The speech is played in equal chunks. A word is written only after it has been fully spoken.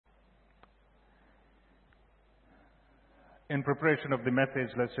In preparation of the message,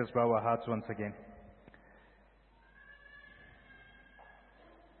 let's just bow our hearts once again.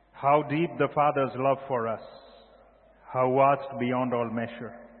 How deep the Father's love for us, how vast beyond all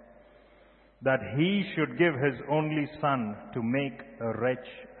measure, that He should give His only Son to make a wretch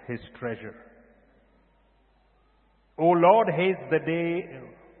His treasure. O Lord, haste the day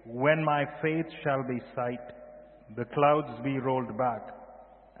when my faith shall be sight, the clouds be rolled back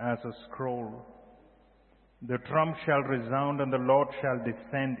as a scroll. The trump shall resound and the Lord shall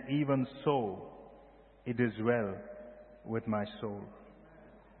descend, even so it is well with my soul.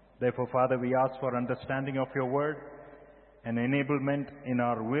 Therefore, Father, we ask for understanding of your word and enablement in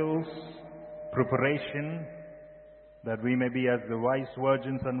our wills, preparation, that we may be as the wise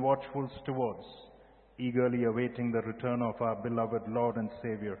virgins and watchful stewards, eagerly awaiting the return of our beloved Lord and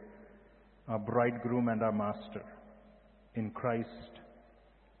Savior, our bridegroom and our master. In Christ,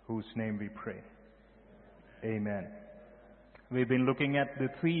 whose name we pray. Amen. We've been looking at the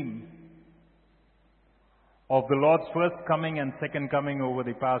theme of the Lord's first coming and second coming over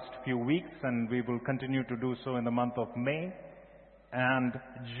the past few weeks, and we will continue to do so in the month of May and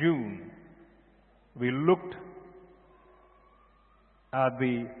June. We looked at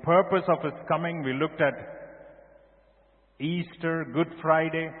the purpose of His coming. We looked at Easter, Good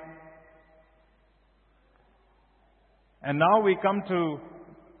Friday. And now we come to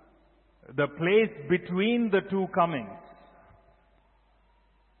the place between the two comings.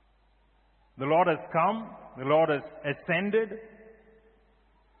 The Lord has come, the Lord has ascended,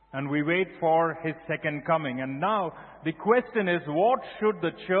 and we wait for His second coming. And now the question is, what should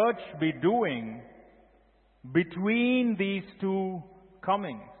the church be doing between these two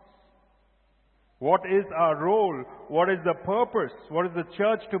comings? What is our role? What is the purpose? What is the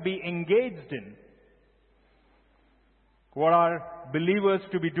church to be engaged in? What are believers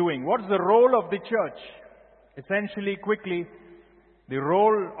to be doing? What is the role of the church? Essentially, quickly, the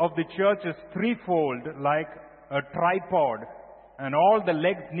role of the church is threefold, like a tripod, and all the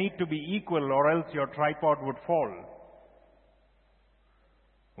legs need to be equal or else your tripod would fall.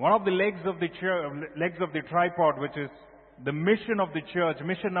 One of the legs of the tripod, which is the mission of the church,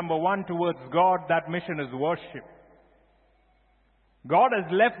 mission number one towards God, that mission is worship. God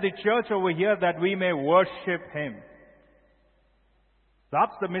has left the church over here that we may worship Him.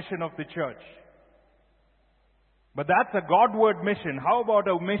 That's the mission of the church. But that's a Godward mission. How about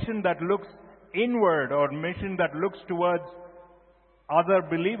a mission that looks inward, or a mission that looks towards other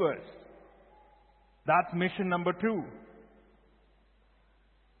believers? That's mission number two.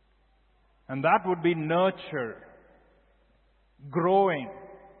 And that would be nurture, growing.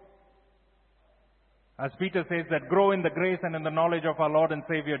 As Peter says, that grow in the grace and in the knowledge of our Lord and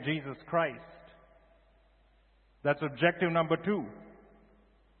Savior Jesus Christ. That's objective number two.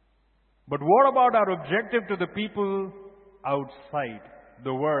 But what about our objective to the people outside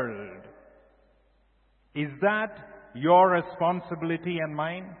the world? Is that your responsibility and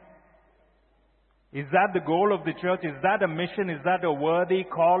mine? Is that the goal of the church? Is that a mission? Is that a worthy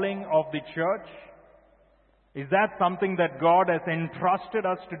calling of the church? Is that something that God has entrusted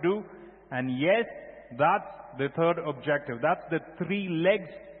us to do? And yes, that's the third objective. That's the three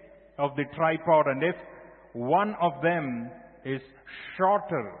legs of the tripod. And if one of them is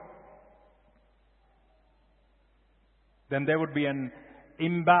shorter, then there would be an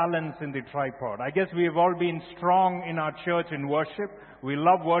imbalance in the tripod. I guess we have all been strong in our church in worship. We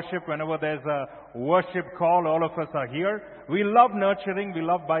love worship. Whenever there's a worship call, all of us are here. We love nurturing. We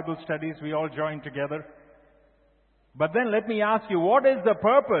love Bible studies. We all join together. But then let me ask you, what is the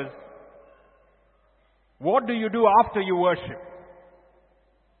purpose? What do you do after you worship?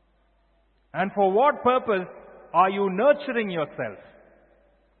 And for what purpose are you nurturing yourself?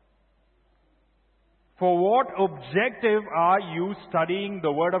 For what objective are you studying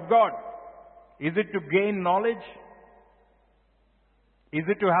the Word of God? Is it to gain knowledge? Is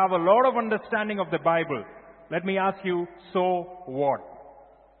it to have a lot of understanding of the Bible? Let me ask you, so what?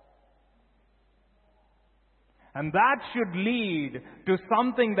 And that should lead to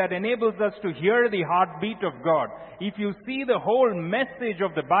something that enables us to hear the heartbeat of God. If you see the whole message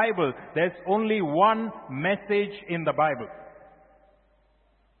of the Bible, there's only one message in the Bible.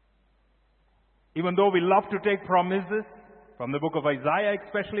 Even though we love to take promises from the book of Isaiah,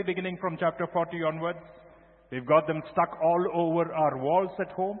 especially beginning from chapter 40 onwards, we've got them stuck all over our walls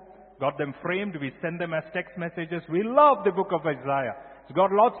at home, got them framed, we send them as text messages. We love the book of Isaiah. It's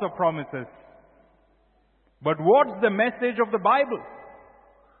got lots of promises. But what's the message of the Bible?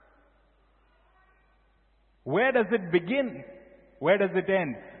 Where does it begin? Where does it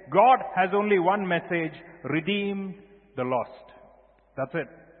end? God has only one message: redeem the lost. That's it.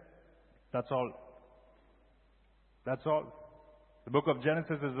 That's all. That's all. The book of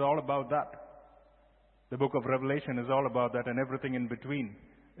Genesis is all about that. The book of Revelation is all about that, and everything in between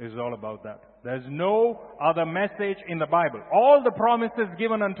is all about that. There's no other message in the Bible. All the promises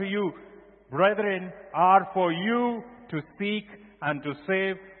given unto you, brethren, are for you to seek and to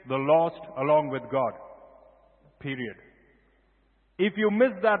save the lost along with God. Period. If you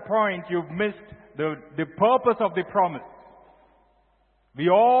miss that point, you've missed the purpose of the promise. We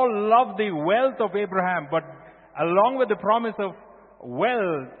all love the wealth of Abraham, but along with the promise of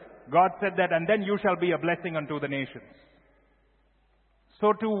wealth, God said that, and then you shall be a blessing unto the nations.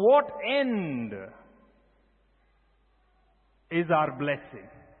 So to what end is our blessing?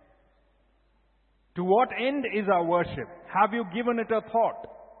 To what end is our worship? Have you given it a thought?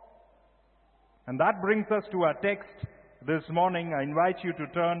 And that brings us to our text this morning. I invite you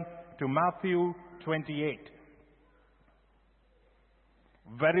to turn to Matthew 28.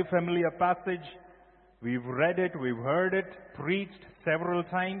 Very familiar passage. We've read it, we've heard it, preached several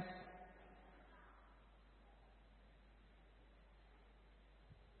times.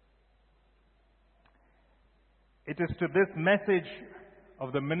 It is to this message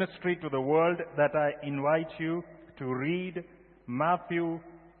of the ministry to the world that I invite you to read Matthew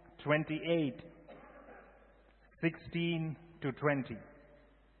 28, 16 to 20.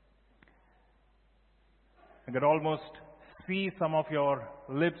 I could almost see some of your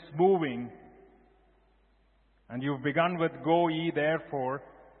lips moving, and you've begun with "Go ye therefore,"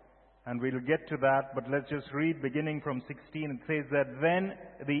 and we'll get to that, but let's just read beginning from 16. It says that, "Then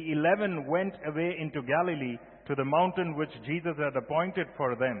the 11 went away into Galilee, to the mountain which Jesus had appointed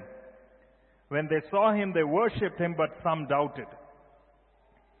for them. When they saw him, they worshipped him, but some doubted.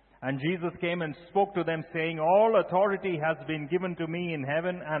 And Jesus came and spoke to them, saying, All authority has been given to me in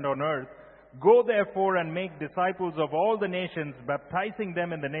heaven and on earth. Go therefore and make disciples of all the nations, baptizing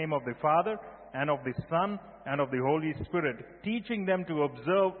them in the name of the Father, and of the Son, and of the Holy Spirit, teaching them to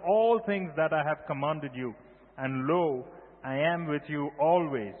observe all things that I have commanded you. And lo, I am with you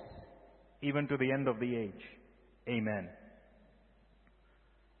always, even to the end of the age. Amen."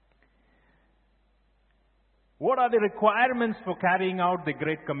 What are the requirements for carrying out the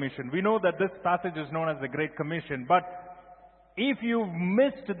Great Commission? We know that this passage is known as the Great Commission, but if you've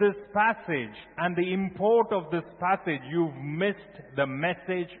missed this passage and the import of this passage, you've missed the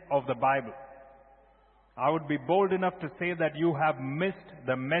message of the Bible. I would be bold enough to say that you have missed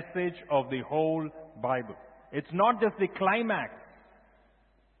the message of the whole Bible. It's not just the climax.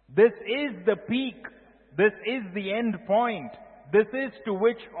 This is the peak. This is the end point. This is to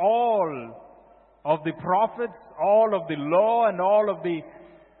which all of the prophets, all of the law, and all of the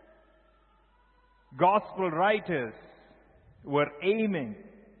gospel writers were aiming.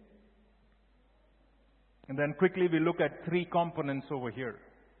 And then quickly we look at three components over here.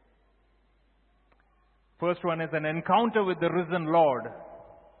 First one is an encounter with the risen Lord.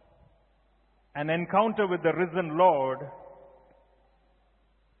 An encounter with the risen Lord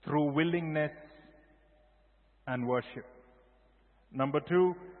through willingness and worship. Number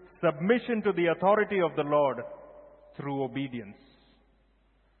two, submission to the authority of the Lord through obedience.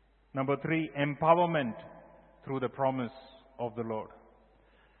 Number three, empowerment through the promise of the Lord.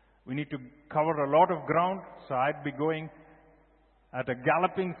 We need to cover a lot of ground, so I'd be going at a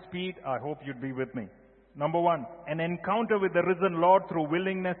galloping speed. I hope you'd be with me. Number one, an encounter with the risen Lord through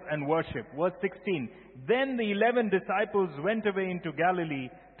willingness and worship. Verse 16, "Then the 11 disciples went away into Galilee,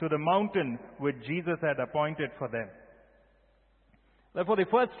 to the mountain which Jesus had appointed for them." Therefore, the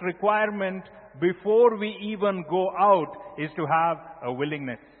first requirement before we even go out is to have a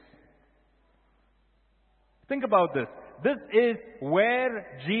willingness. Think about this. This is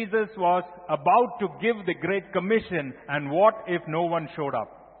where Jesus was about to give the Great Commission, and what if no one showed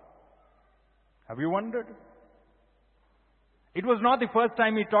up? Have you wondered? It was not the first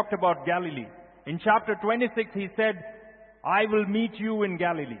time he talked about Galilee. In chapter 26, he said, "I will meet you in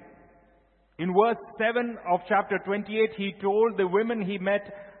Galilee." In verse 7 of chapter 28, he told the women he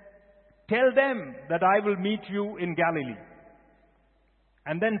met, "Tell them that I will meet you in Galilee."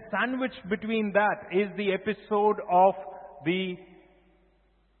 And then sandwiched between that is the episode of the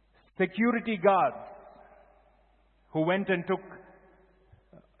security guards who went and took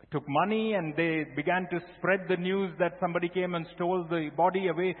money, and they began to spread the news that somebody came and stole the body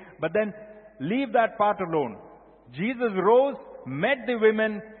away. But then leave that part alone. Jesus rose, met the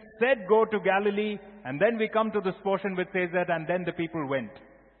women, said, "Go to Galilee," and then we come to this portion which says that, and then the people went.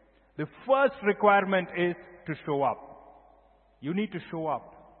 The first requirement is to show up. You need to show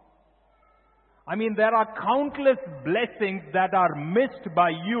up. I mean, there are countless blessings that are missed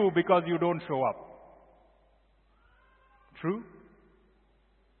by you because you don't show up. True?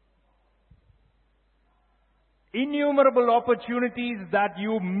 Innumerable opportunities that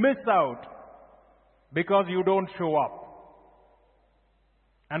you miss out because you don't show up.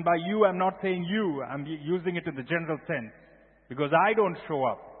 And by you, I'm not saying you, I'm using it in the general sense. Because I don't show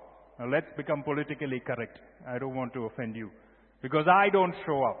up. Now let's become politically correct. I don't want to offend you. Because I don't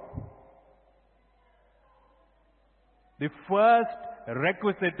show up. The first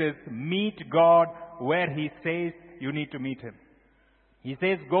requisite is meet God where He says you need to meet Him. He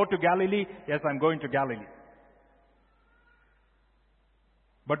says, go to Galilee. Yes, I'm going to Galilee.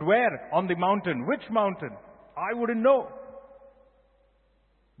 But where? On the mountain. Which mountain? I wouldn't know.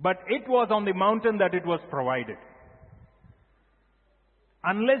 But it was on the mountain that it was provided.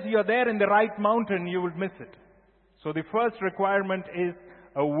 Unless you're there in the right mountain, you will miss it. So the first requirement is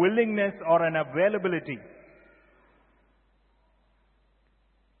a willingness or an availability.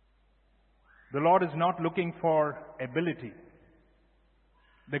 The Lord is not looking for ability.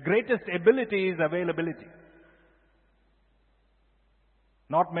 The greatest ability is availability.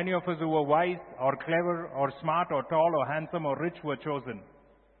 Not many of us who were wise or clever or smart or tall or handsome or rich were chosen.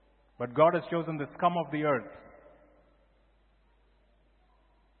 But God has chosen the scum of the earth.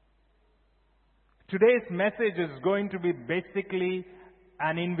 Today's message is going to be basically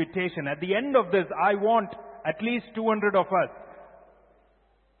an invitation. At the end of this, I want at least 200 of us.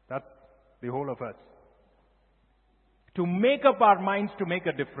 That's the whole of us. To make up our minds to make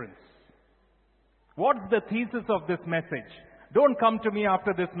a difference. What's the thesis of this message? Don't come to me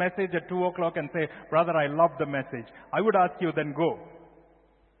after this message at 2 o'clock and say, brother, I love the message. I would ask you, then go.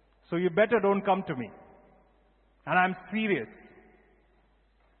 So you better don't come to me. And I'm serious.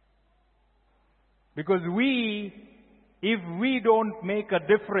 Because if we don't make a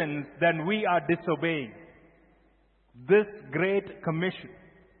difference, then we are disobeying this great commission.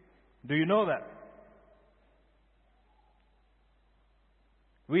 Do you know that?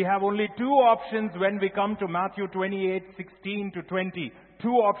 We have only two options when we come to Matthew 28:16 to 20. Two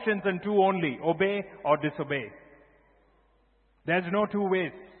options and two only. Obey or disobey. There's no two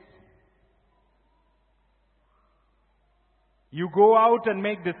ways. You go out and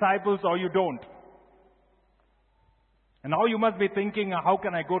make disciples or you don't. And now you must be thinking, how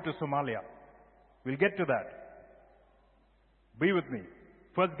can I go to Somalia? We'll get to that. Be with me.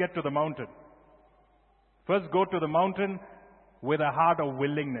 First get to the mountain. First go to the mountain with a heart of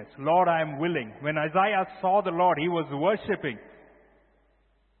willingness. Lord, I am willing. When Isaiah saw the Lord, he was worshipping.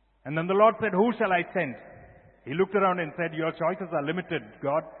 And then the Lord said, who shall I send? He looked around and said, your choices are limited,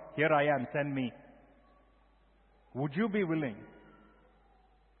 God. Here I am, send me. Would you be willing?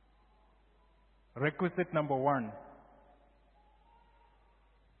 Requisite number one.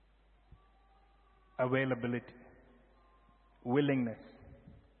 Availability. Willingness.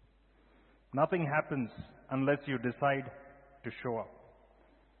 Nothing happens unless you decide to show up.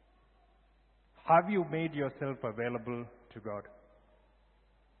 Have you made yourself available to God?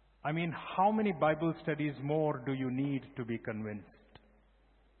 I mean, how many Bible studies more do you need to be convinced?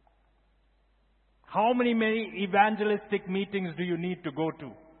 How many evangelistic meetings do you need to go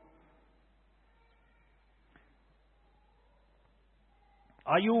to?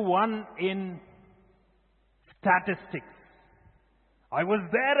 Are you one in statistics? I was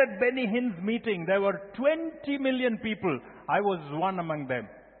there at Benny Hinn's meeting. There were 20 million people. I was one among them.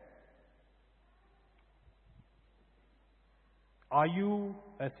 Are you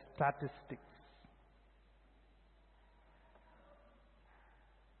a statistics?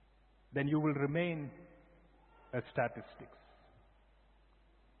 Then you will remain a statistics.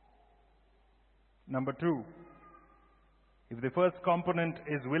 Number two, if the first component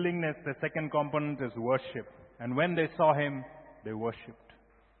is willingness, the second component is worship. And when they saw him, they worshipped.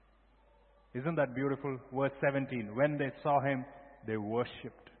 Isn't that beautiful? Verse 17. When they saw him, they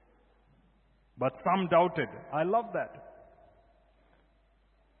worshipped. But some doubted. I love that.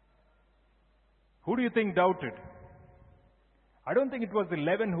 Who do you think doubted? I don't think it was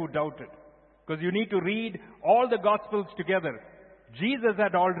 11 who doubted. Because you need to read all the Gospels together. Jesus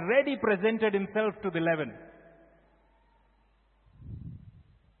had already presented himself to the 11.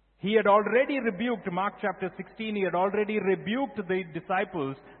 He had already rebuked, Mark chapter 16, he had already rebuked the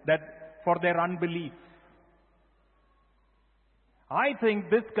disciples for their unbelief. I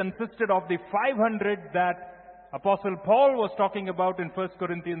think this consisted of the 500 that Apostle Paul was talking about in 1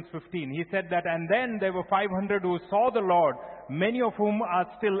 Corinthians 15. He said that, and then there were 500 who saw the Lord, many of whom are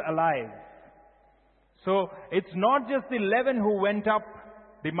still alive. So it's not just the 11 who went up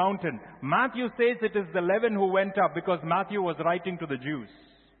the mountain. Matthew says it is the 11 who went up because Matthew was writing to the Jews.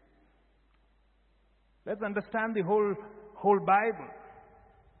 Let's understand the whole Bible.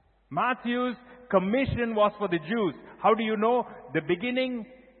 Matthew's commission was for the Jews. How do you know? The beginning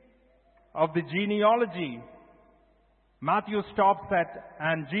of the genealogy Matthew stops at,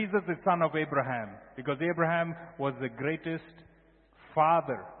 and Jesus is son of Abraham, because Abraham was the greatest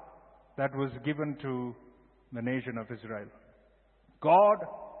father that was given to the nation of Israel. God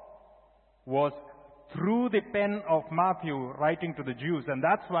was, through the pen of Matthew, writing to the Jews, and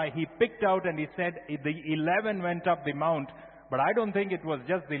that's why he picked out and he said the 11 went up the mount, but I don't think it was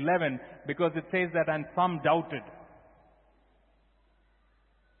just the 11, because it says that and some doubted.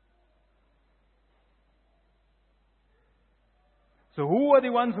 So who were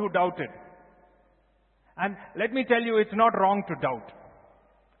the ones who doubted? And let me tell you, it's not wrong to doubt.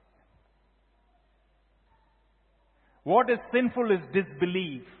 What is sinful is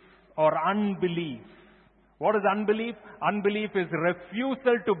disbelief or unbelief. What is unbelief? Unbelief is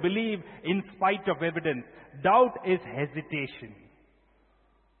refusal to believe in spite of evidence. Doubt is hesitation.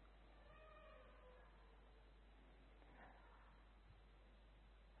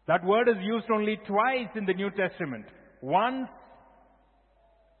 That word is used only twice in the New Testament. Once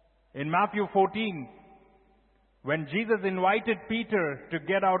in Matthew 14, when Jesus invited Peter to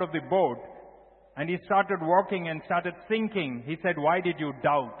get out of the boat, and he started walking and started sinking, he said, "Why did you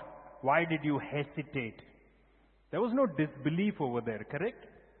doubt? Why did you hesitate?" There was no disbelief over there, correct?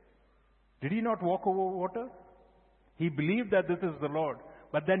 Did he not walk over water? He believed that this is the Lord,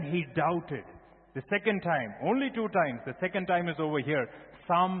 but then he doubted. The second time, only 2 times, the second time is over here.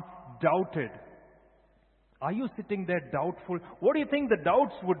 Some doubted. Are you sitting there doubtful? What do you think the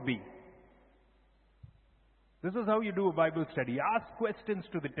doubts would be? This is how you do a Bible study. Ask questions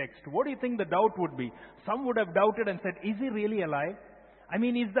to the text. What do you think the doubt would be? Some would have doubted and said, is he really alive? I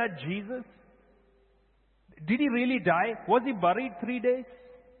mean, is that Jesus? Did he really die? Was he buried 3 days?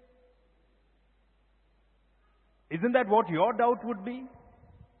 Isn't that what your doubt would be?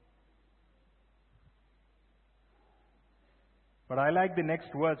 But I like the next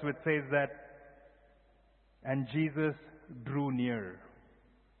verse which says that, and Jesus drew near.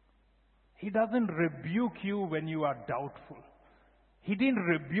 He doesn't rebuke you when you are doubtful. He didn't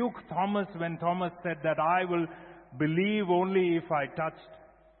rebuke Thomas when Thomas said that I will believe only if I touched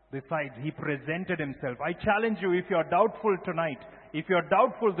the side. He presented himself. I challenge you, if you're doubtful tonight, if you're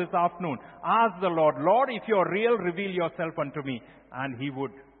doubtful this afternoon, ask the Lord, Lord, if you're real, reveal yourself unto me. And he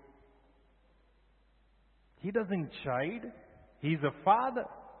would. He doesn't chide. He's a father.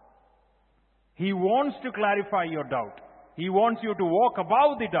 He wants to clarify your doubt. He wants you to walk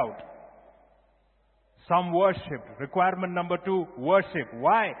above the doubt. Some worship. Requirement number 2, worship.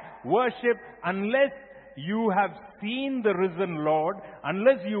 Why? Worship unless you have seen the risen Lord,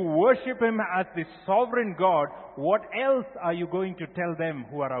 unless you worship Him as the sovereign God, what else are you going to tell them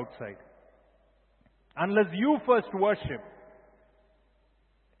who are outside? Unless you first worship.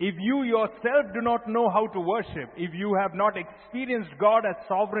 If you yourself do not know how to worship, if you have not experienced God as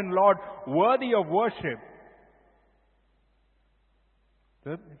sovereign Lord, worthy of worship,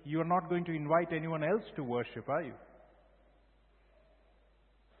 then you are not going to invite anyone else to worship, are you?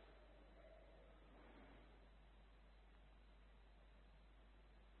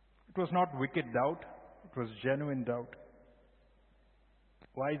 It was not wicked doubt, it was genuine doubt.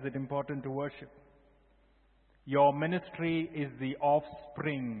 Why is it important to worship? Your ministry is the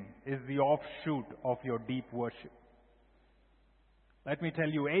offspring, is the offshoot of your deep worship. Let me tell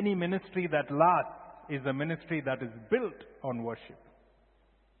you, any ministry that lasts is a ministry that is built on worship.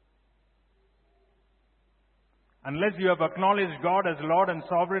 Unless you have acknowledged God as Lord and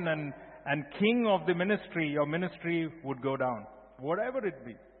Sovereign and King of the ministry, your ministry would go down. Whatever it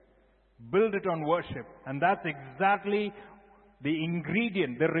be. Build it on worship. And that's exactly the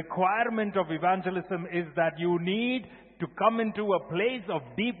ingredient, the requirement of evangelism is that you need to come into a place of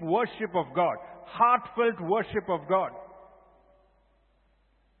deep worship of God. Heartfelt worship of God.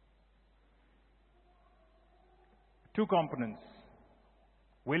 2 components.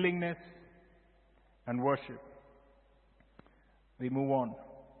 Willingness and worship. We move on.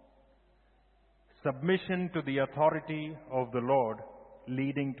 Submission to the authority of the Lord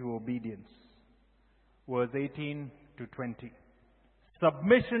leading to obedience. Verse 18 to 20.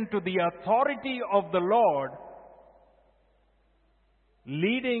 Submission to the authority of the Lord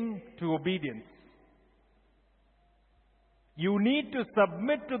leading to obedience. You need to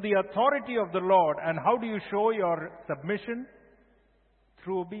submit to the authority of the Lord. And how do you show your submission?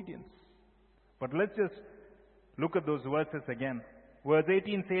 Through obedience. But let's just look at those verses again. Verse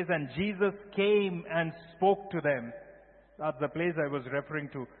 18 says, and Jesus came and spoke to them. That's the place I was referring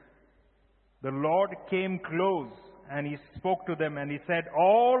to. The Lord came close and He spoke to them and He said,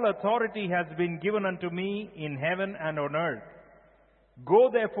 all authority has been given unto me in heaven and on earth. Go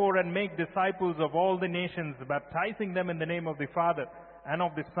therefore and make disciples of all the nations, baptizing them in the name of the Father and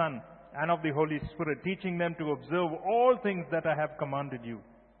of the Son and of the Holy Spirit, teaching them to observe all things that I have commanded you.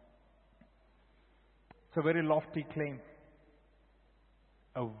 It's a very lofty claim.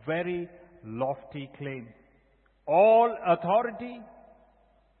 A very lofty claim. All authority.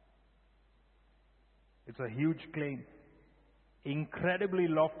 It's a huge claim. Incredibly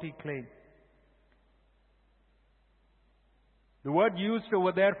lofty claim. The word used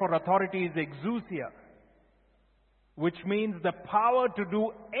over there for authority is exousia, which means the power to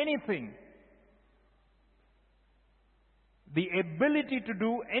do anything. The ability to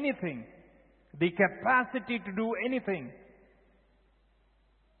do anything. The capacity to do anything.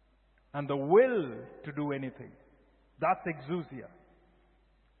 And the will to do anything. That's exousia.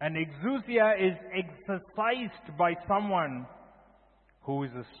 And exousia is exercised by someone who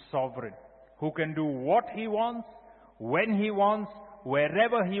is a sovereign, who can do what he wants, when he wants,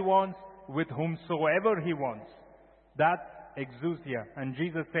 wherever he wants, with whomsoever he wants. That's exousia. And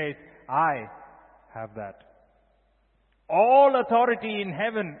Jesus says, I have that. All authority in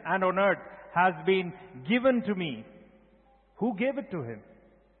heaven and on earth has been given to me. Who gave it to him?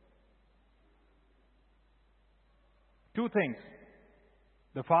 Two things.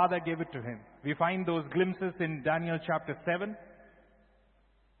 The Father gave it to him. We find those glimpses in Daniel chapter 7,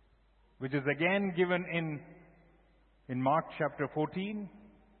 which is again given in Mark chapter 14.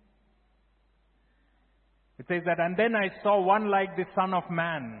 It says that, and then I saw one like the Son of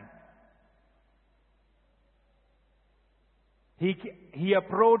Man. He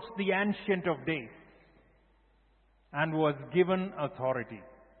approached the Ancient of Days and was given authority.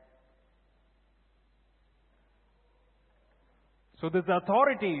 So this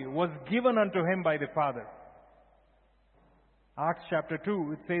authority was given unto him by the Father. Acts chapter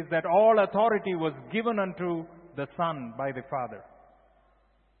 2, it says that all authority was given unto the Son by the Father.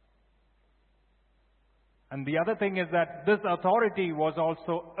 And the other thing is that this authority was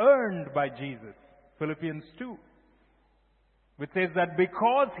also earned by Jesus. Philippians 2, which says that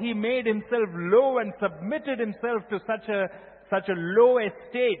because he made himself low and submitted himself to such a low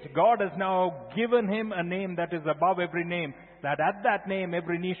estate, God has now given him a name that is above every name, that at that name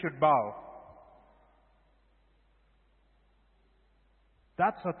every knee should bow.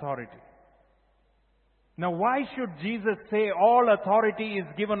 That's authority. Now why should Jesus say, all authority is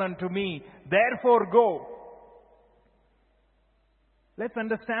given unto me, therefore go? Let's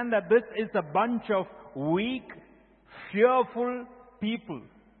understand that this is a bunch of weak, fearful people.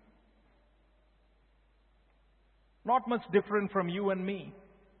 Not much different from you and me.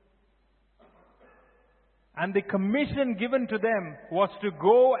 And the commission given to them was to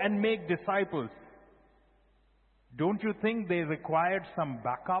go and make disciples. Don't you think they required some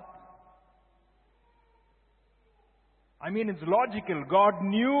backup? I mean, it's logical. God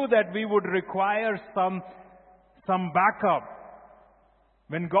knew that we would require some backup.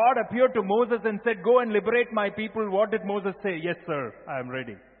 When God appeared to Moses and said, go and liberate my people, what did Moses say? Yes, sir, I am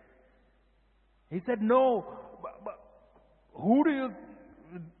ready. He said, no, but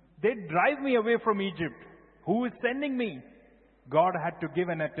they drive me away from Egypt. Who is sending me? God had to give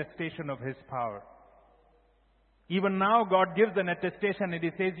an attestation of His power. Even now, God gives an attestation and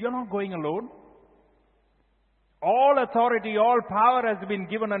He says, you're not going alone. All authority, all power has been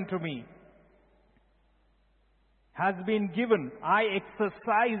given unto me. Has been given. I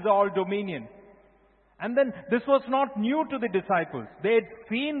exercise all dominion. And then this was not new to the disciples. They had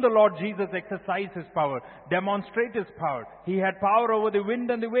seen the Lord Jesus exercise His power, demonstrate His power. He had power over the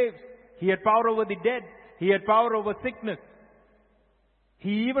wind and the waves. He had power over the dead. He had power over sickness.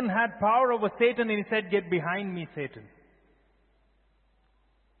 He even had power over Satan, and He said, get behind me, Satan.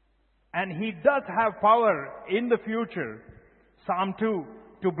 And He does have power in the future, Psalm 2,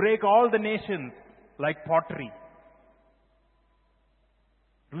 to break all the nations like pottery.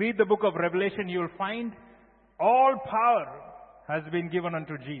 Read the book of Revelation, you will find all power has been given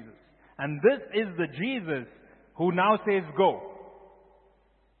unto Jesus. And this is the Jesus who now says, go.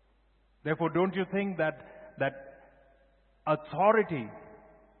 Therefore, don't you think that authority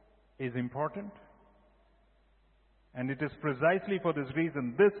is important? And it is precisely for this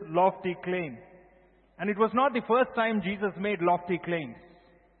reason, this lofty claim. And it was not the first time Jesus made lofty claims.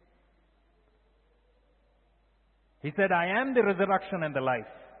 He said, I am the resurrection and the life.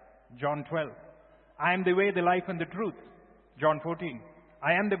 John 12. I am the way, the life, and the truth. John 14.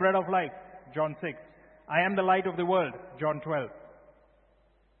 I am the bread of life. John 6. I am the light of the world. John 12.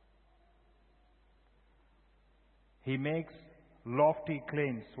 He makes lofty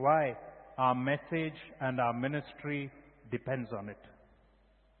claims. Why? Our message and our ministry depends on it.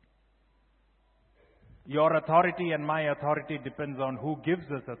 Your authority and my authority depends on who gives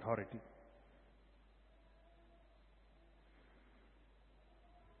us authority.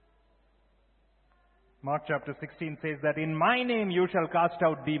 Mark chapter 16 says that in my name you shall cast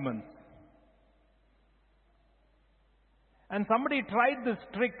out demons. And somebody tried this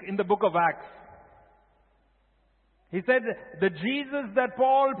trick in the book of Acts. He said, the Jesus that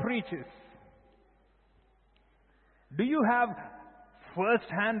Paul preaches, do you have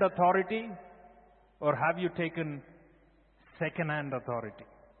first-hand authority or have you taken second-hand authority?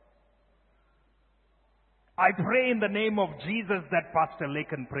 I pray in the name of Jesus that Pastor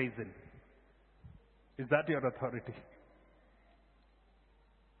Lakan prays in. Is that your authority?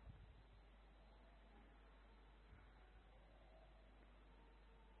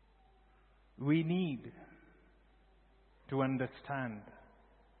 We need to understand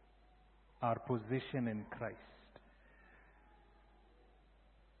our position in Christ.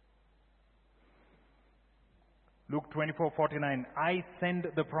 Luke 24:49, I send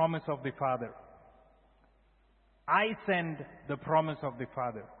the promise of the Father. I send the promise of the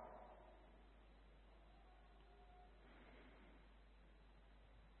Father.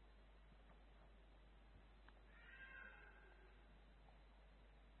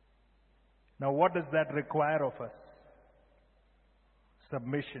 Now, what does that require of us?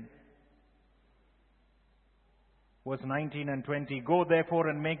 Submission. Verse 19 and 20, go therefore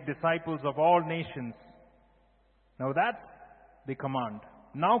and make disciples of all nations. Now that's the command.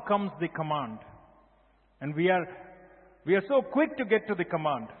 Now comes the command. And we are so quick to get to the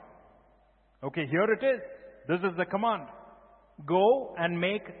command. Okay, here it is. This is the command. Go and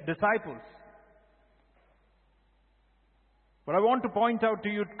make disciples. But I want to point out to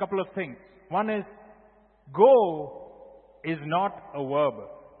you a couple of things. One is, go is not a verb.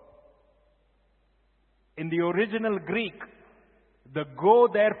 In the original Greek, the go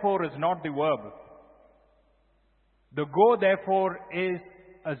therefore is not the verb. The go therefore is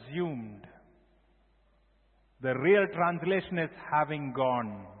assumed. The real translation is having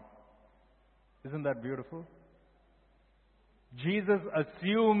gone. Isn't that beautiful? Jesus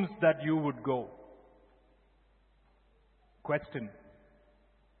assumes that you would go. Question: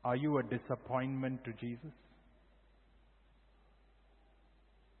 are you a disappointment to Jesus?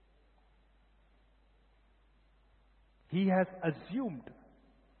 He has assumed.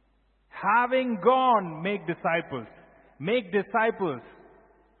 Having gone, make disciples. Make disciples.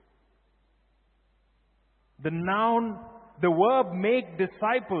 The noun, the verb make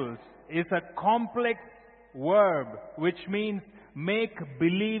disciples is a complex verb which means make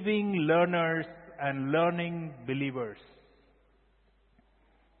believing learners and learning believers.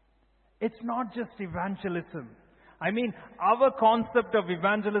 It's not just evangelism. I mean, our concept of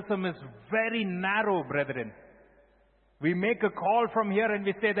evangelism is very narrow, brethren. We make a call from here and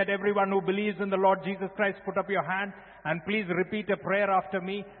we say that everyone who believes in the Lord Jesus Christ, put up your hand and please repeat a prayer after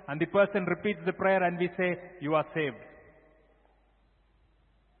me. And the person repeats the prayer and we say, you are saved.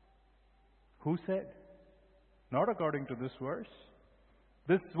 Who said? Not according to this verse.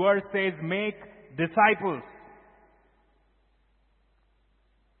 This verse says, make disciples.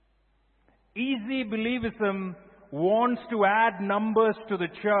 Easy believism wants to add numbers to the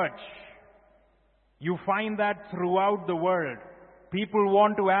church. You find that throughout the world. People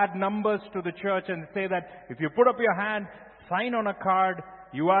want to add numbers to the church and say that if you put up your hand, sign on a card,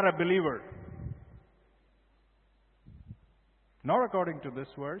 you are a believer. Not according to this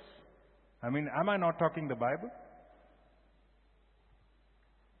verse. I mean, am I not talking the Bible?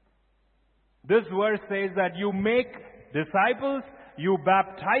 This verse says that you make disciples, you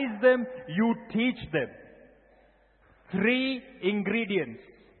baptize them, you teach them. 3 ingredients.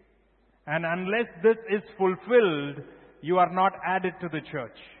 And unless this is fulfilled, you are not added to the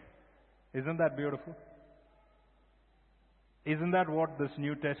church. Isn't that beautiful? Isn't that what this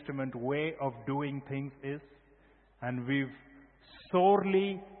New Testament way of doing things is? And we've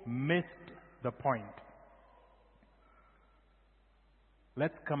sorely missed the point.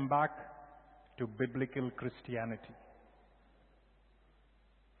 Let's come back to biblical Christianity.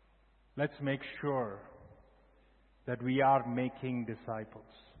 Let's make sure that we are making disciples.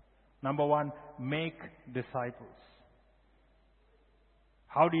 Number 1, make disciples.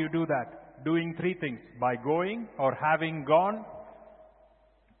 How do you do that? Doing 3 things. By going or having gone.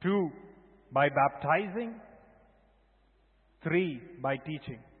 2, by baptizing. 3, by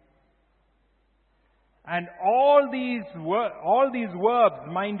teaching. And all these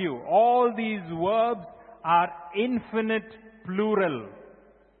verbs, mind you, all these verbs are infinite plural.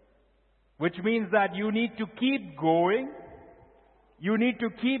 Which means that you need to keep going. You need to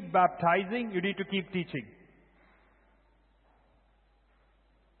keep baptizing. You need to keep teaching.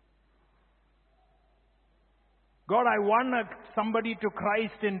 God, I won somebody to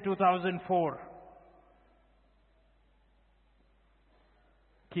Christ in 2004.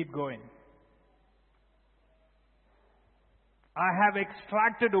 Keep going. I have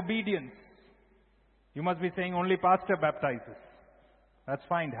extracted obedience. You must be saying only pastor baptizes. That's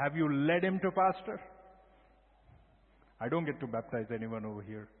fine. Have you led him to pastor? I don't get to baptize anyone over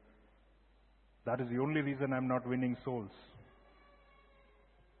here. That is the only reason I'm not winning souls.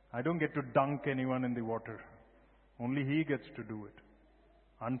 I don't get to dunk anyone in the water. Only he gets to do it.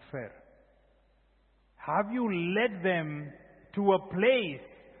 Unfair. Have you led them to a place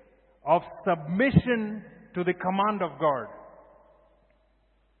of submission to the command of God?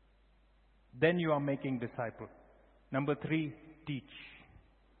 Then you are making disciples. Number 3, teach.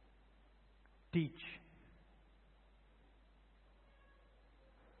 Teach.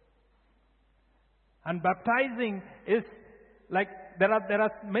 And baptizing is like, there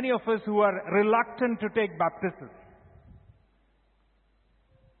are many of us who are reluctant to take baptism.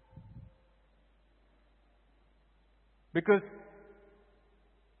 Because,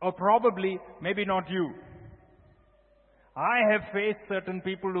 or probably, maybe not you. I have faced certain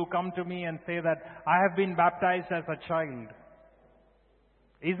people who come to me and say that I have been baptized as a child.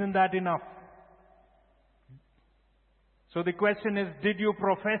 Isn't that enough? So the question is, did you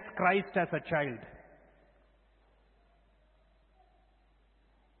profess Christ as a child?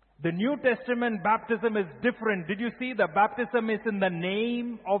 The New Testament baptism is different. Did you see the baptism is in the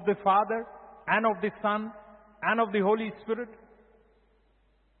name of the Father and of the Son and of the Holy Spirit?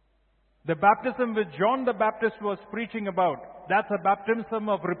 The baptism which John the Baptist was preaching about, that's a baptism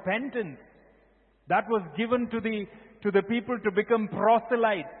of repentance. That was given to the people to become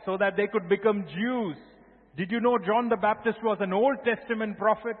proselytes so that they could become Jews. Did you know John the Baptist was an Old Testament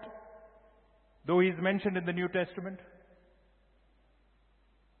prophet, though he is mentioned in the New Testament?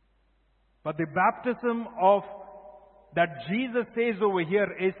 But the baptism of that Jesus says over here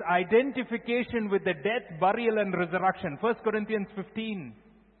is identification with the death, burial and resurrection. 1 Corinthians 15.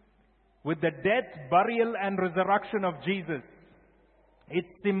 With the death, burial and resurrection of Jesus. It's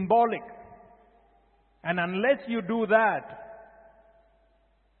symbolic. And unless you do that,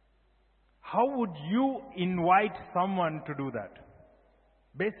 how would you invite someone to do that?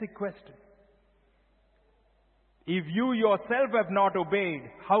 Basic question. If you yourself have not obeyed,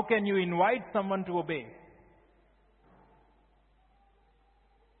 how can you invite someone to obey?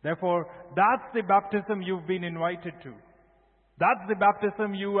 Therefore, that's the baptism you've been invited to. That's the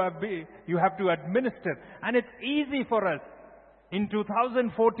baptism you have to administer. And it's easy for us. In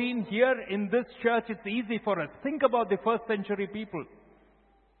 2014, here in this church, it's easy for us. Think about the first century people.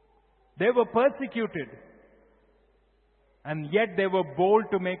 They were persecuted. And yet they were bold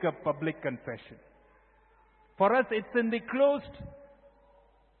to make a public confession. For us, it's in the closed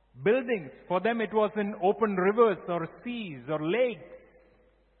buildings. For them, it was in open rivers or seas or lakes.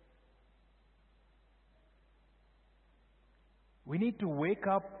 We need to wake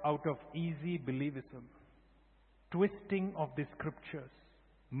up out of easy believism, twisting of the scriptures,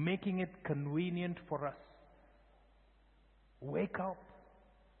 making it convenient for us. Wake up.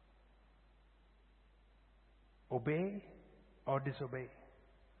 Obey or disobey.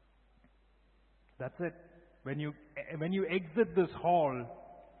 That's it. When you exit this hall,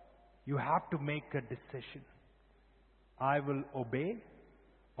 you have to make a decision. I will obey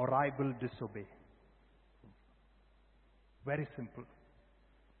or I will disobey. Very simple.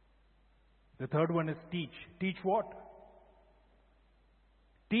 The third one is teach. Teach what?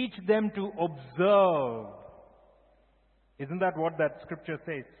 Teach them to observe. Isn't that what that scripture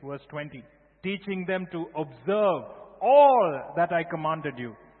says? Verse 20. Teaching them to observe all that I commanded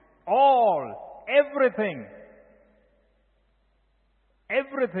you. All. Everything.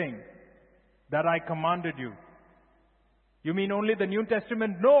 Everything that I commanded you. You mean only the New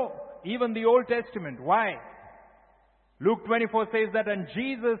Testament? No. Even the Old Testament. Why? Luke 24 says that, and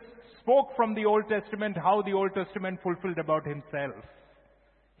Jesus spoke from the Old Testament how the Old Testament fulfilled about himself.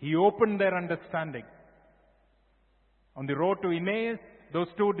 He opened their understanding. On the road to Emmaus, those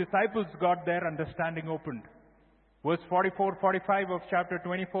two disciples got their understanding opened. Verse 44-45 of chapter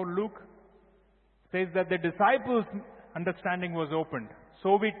 24, Luke, says that the disciples' understanding was opened.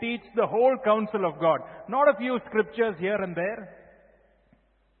 So we teach the whole counsel of God. Not a few scriptures here and there.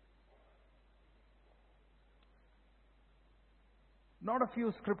 Not a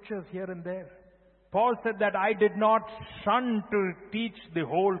few scriptures here and there. Paul said that I did not shun to teach the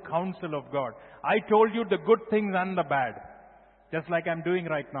whole counsel of God. I told you the good things and the bad. Just like I'm doing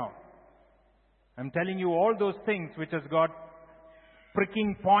right now. I'm telling you all those things which has got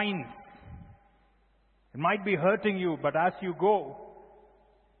pricking points. It might be hurting you, but as you go,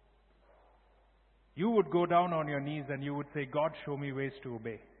 you would go down on your knees and you would say, God, show me ways to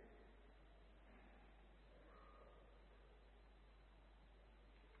obey.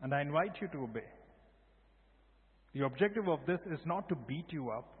 And I invite you to obey. The objective of this is not to beat you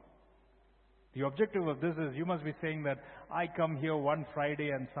up. The objective of this is you must be saying that I come here one Friday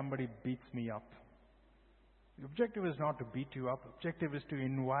and somebody beats me up. The objective is not to beat you up. The objective is to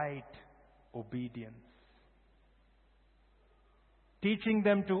invite obedience. Teaching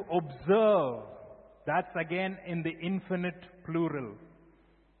them to observe. That's again in the infinite plural.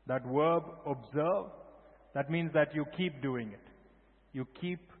 That verb observe, that means that you keep doing it. You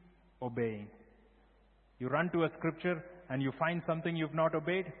keep obeying. You run to a scripture and you find something you've not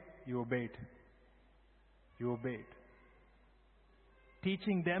obeyed, you obey it. You obey it.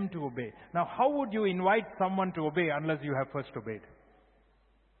 Teaching them to obey. Now, how would you invite someone to obey unless you have first obeyed?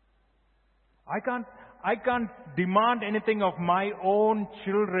 I can't demand anything of my own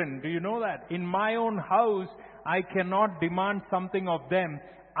children. Do you know that? In my own house, I cannot demand something of them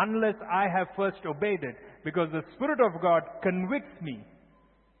unless I have first obeyed it. Because the Spirit of God convicts me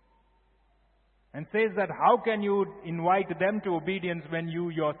and says that how can you invite them to obedience when you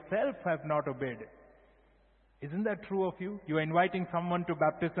yourself have not obeyed it? Isn't that true of you? You are inviting someone to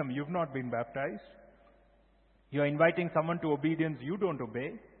baptism. You've not been baptized. You are inviting someone to obedience. You don't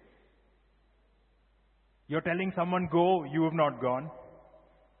obey. You're telling someone go. You have not gone.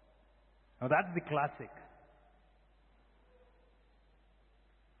 Now that's the classic.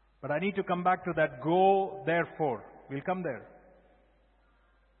 But I need to come back to that go therefore. We'll come there.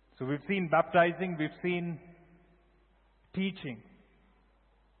 So we've seen baptizing. We've seen teaching.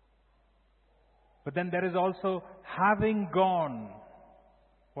 But then there is also having gone,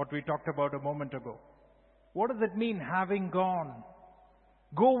 what we talked about a moment ago. What does it mean, having gone?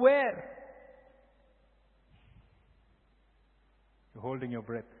 Go where? You're holding your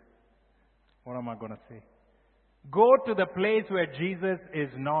breath. What am I going to say? Go to the place where Jesus is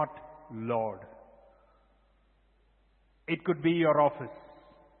not Lord. It could be your office.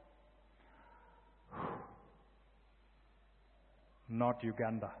 Not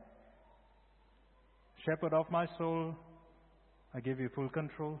Uganda. Shepherd of my soul, I give you full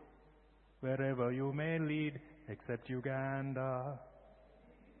control. Wherever you may lead, except Uganda.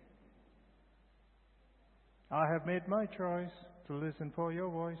 I have made my choice to listen for your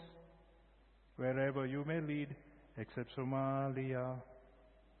voice. Wherever you may lead, except Somalia.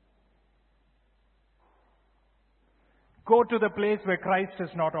 Go to the place where Christ is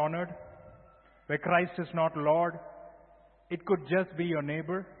not honored, where Christ is not Lord. It could just be your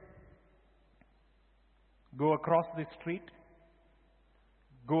neighbor. Go across the street.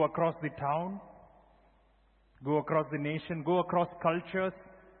 Go across the town. Go across the nation. Go across cultures.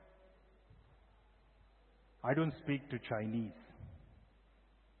 I don't speak to Chinese.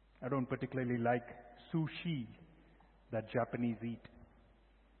 I don't particularly like sushi that Japanese eat.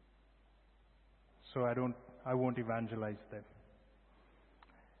 So I won't evangelize them.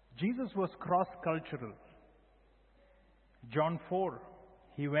 Jesus was cross-cultural. John 4,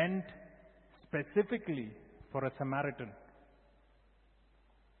 he went specifically for a Samaritan.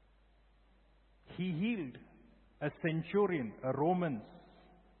 He healed a centurion, a Roman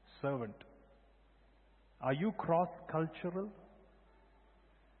servant. Are you cross-cultural?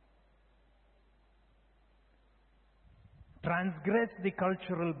 Transgress the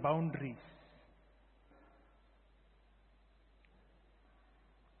cultural boundaries.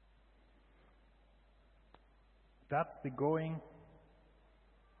 That's the going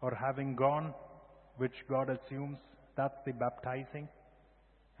or having gone, which God assumes. That's the baptizing,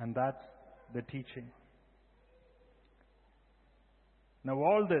 and that's the teaching. Now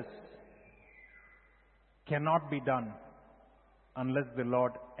all this cannot be done unless the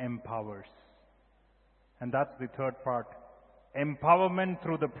Lord empowers. And that's the third part. Empowerment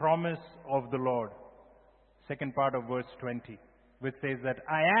through the promise of the Lord. Second part of verse 20, which says that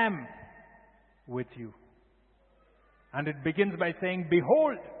I am with you. And it begins by saying,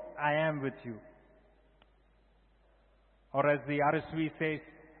 behold, I am with you. Or as the RSV says,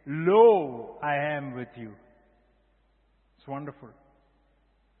 lo, I am with you. It's wonderful.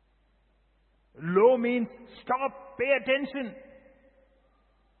 Lo means stop, pay attention.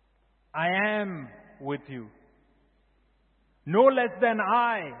 I am with you. No less than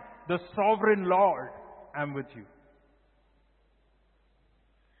I, the sovereign Lord, am with you.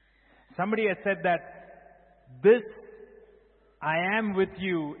 Somebody has said that this I am with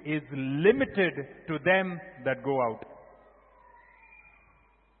you is limited to them that go out.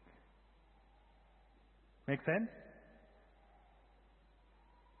 Make sense?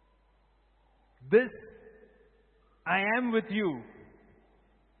 This I am with you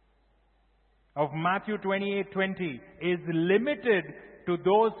of Matthew 28:20 is limited to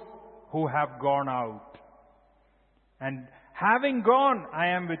those who have gone out. And having gone, I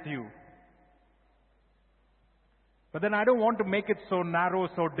am with you. But then I don't want to make it so narrow,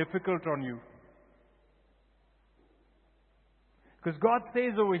 so difficult on you. Because God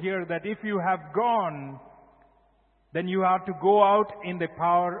says over here that if you have gone, then you have to go out in the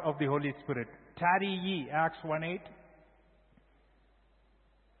power of the Holy Spirit. Tarry ye, Acts 1:8.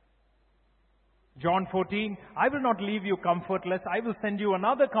 John 14, I will not leave you comfortless, I will send you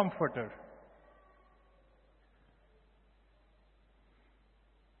another comforter.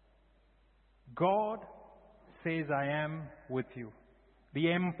 God says, I am with you. The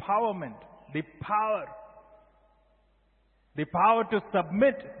empowerment, the power to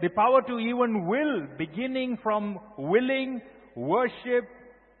submit, the power to even will, beginning from willing, worship,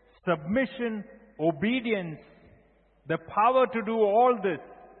 submission, obedience, the power to do all this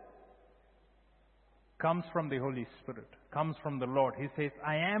comes from the Holy Spirit, comes from the Lord. He says,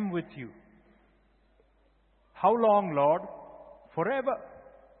 I am with you. How long, Lord? Forever.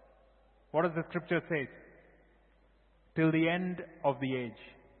 What does the scripture say? Till the end of the age.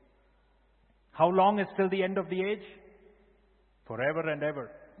 How long is till the end of the age? Forever and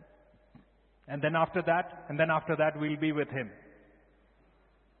ever. And then after that we'll be with Him.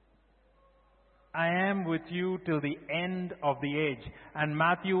 I am with you till the end of the age. And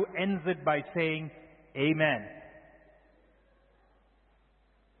Matthew ends it by saying, Amen.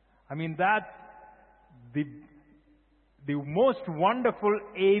 I mean, that's the most wonderful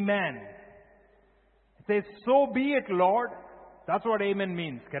Amen. It says, so be it, Lord. That's what Amen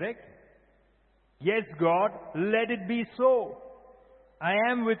means, correct? Yes, God, let it be so. I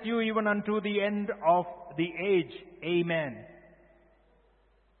am with you even unto the end of the age. Amen.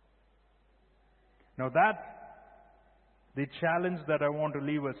 Now that's the challenge that I want to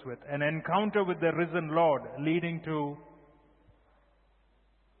leave us with. An encounter with the risen Lord leading to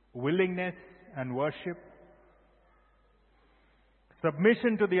willingness and worship.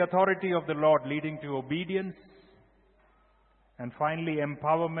 Submission to the authority of the Lord leading to obedience. And finally,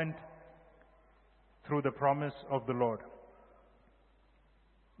 empowerment through the promise of the Lord.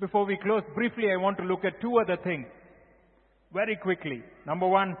 Before we close, briefly I want to look at two other things very quickly. Number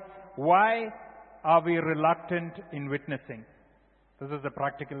one, why are we reluctant in witnessing? This is a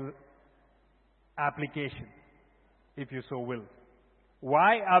practical application, if you so will.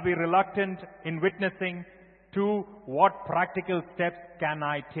 Why are we reluctant in witnessing? Two, what practical steps can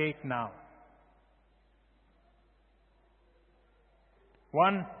I take now?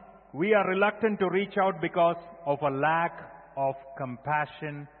 One, we are reluctant to reach out because of a lack of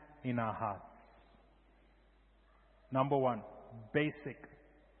compassion in our hearts. Number one, basic.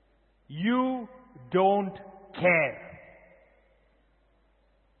 You don't care.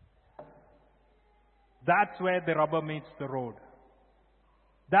 That's where the rubber meets the road.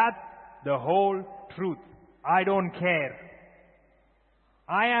 That's the whole truth. I don't care.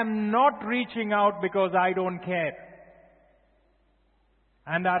 I am not reaching out because I don't care.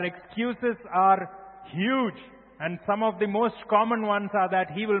 And our excuses are huge. And some of the most common ones are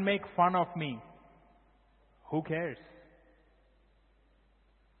that he will make fun of me. Who cares?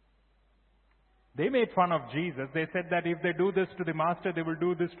 They made fun of Jesus. They said that if they do this to the master, they will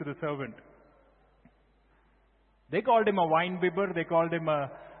do this to the servant. They called him a wine-bibber. They called him a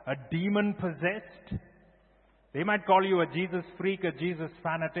demon-possessed. They might call you a Jesus freak, a Jesus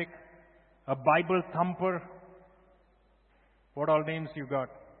fanatic, a Bible thumper. What all names you got?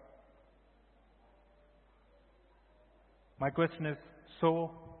 My question is, so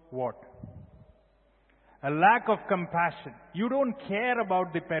what? A lack of compassion. You don't care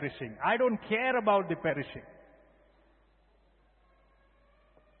about the perishing. I don't care about the perishing.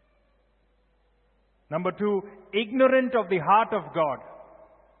 Number two, ignorant of the heart of God.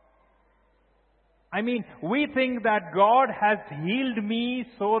 I mean, we think that God has healed me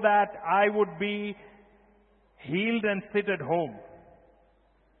so that I would be healed and sit at home.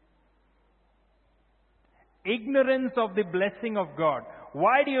 Ignorance of the blessing of God.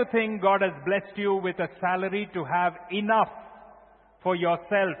 Why do you think God has blessed you with a salary to have enough for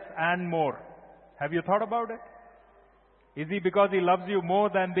yourself and more? Have you thought about it? Is it because He loves you more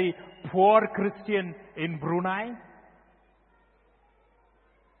than the poor Christian in Brunei?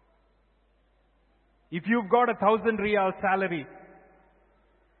 If you've got 1,000 riyal salary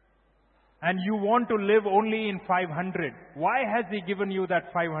and you want to live only in 500, why has He given you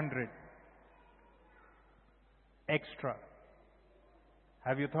that 500? Extra.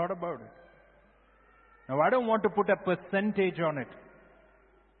 Have you thought about it? Now, I don't want to put a percentage on it,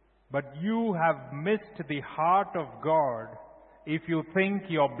 but you have missed the heart of God if you think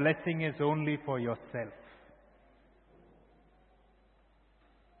your blessing is only for yourself.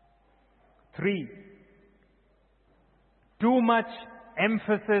 3, too much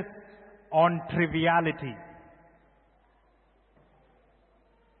emphasis on triviality.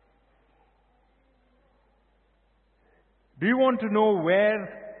 Do you want to know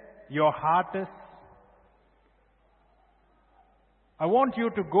where your heart is? I want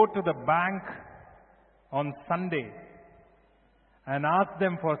you to go to the bank on Sunday and ask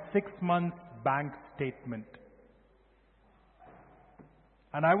them for 6 months bank statement.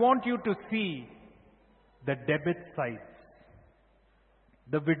 And I want you to see the debit sides,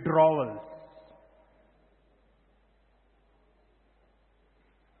 the withdrawals.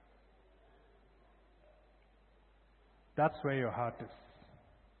 That's where your heart is.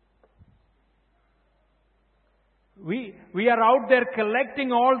 We are out there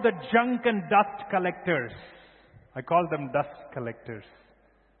collecting all the junk and dust collectors. I call them dust collectors.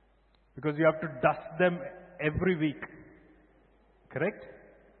 Because you have to dust them every week. Correct?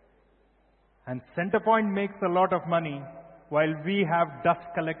 And Centerpoint makes a lot of money while we have dust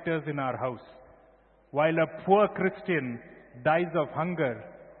collectors in our house. While a poor Christian dies of hunger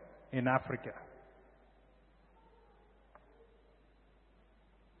in Africa.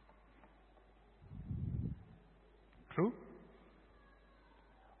 True?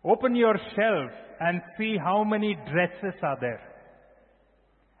 Open your shelf and see how many dresses are there.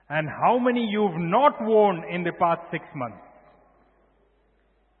 And how many you've not worn in the past 6 months.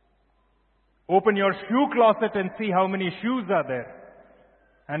 Open your shoe closet and see how many shoes are there.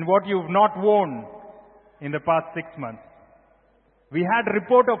 And what you've not worn in the past 6 months. We had a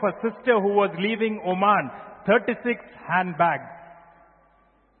report of a sister who was leaving Oman, 36 handbags.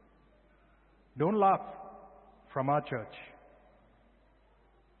 Don't laugh. From our church.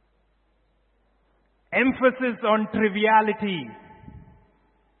 Emphasis on triviality.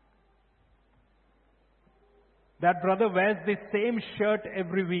 That brother wears the same shirt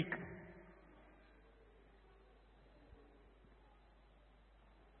every week.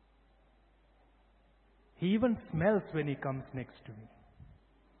 He even smells when he comes next to me.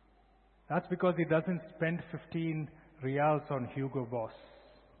 That's because he doesn't spend 15 reals on Hugo Boss.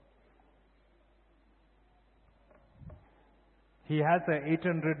 He has a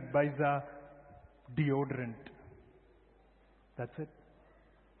 800 Baisa deodorant. That's it.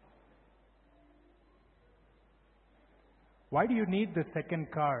 Why do you need the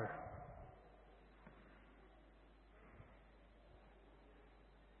second car?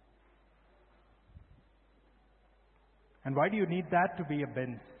 And why do you need that to be a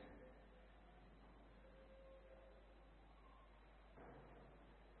Benz?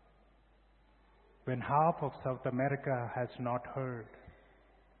 When half of South America has not heard.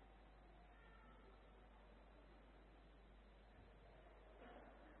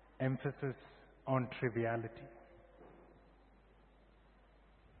 Emphasis on triviality.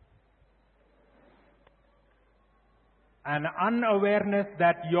 An unawareness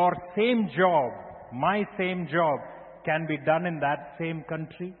that your same job, my same job, can be done in that same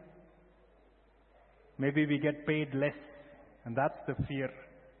country. Maybe we get paid less, and that's the fear.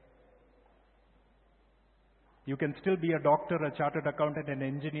 You can still be a doctor, a chartered accountant, an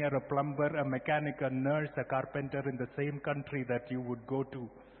engineer, a plumber, a mechanic, a nurse, a carpenter in the same country that you would go to.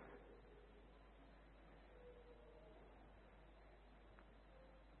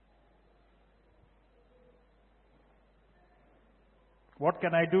 What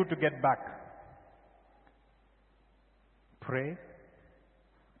can I do to get back? Pray.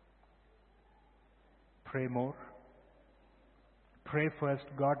 Pray more. Pray first,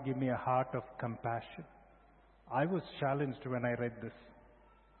 God, give me a heart of compassion. I was challenged when I read this.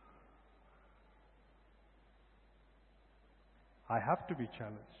 I have to be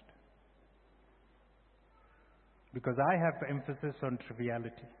challenged. Because I have emphasis on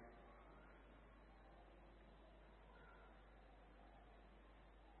triviality.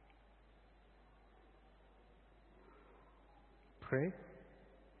 Pray.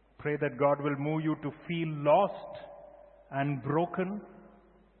 Pray that God will move you to feel lost and broken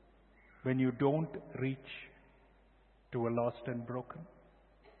when you don't reach to a lost and broken.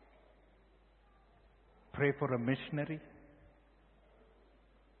 Pray for a missionary.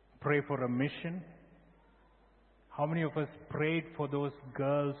 Pray for a mission. How many of us prayed for those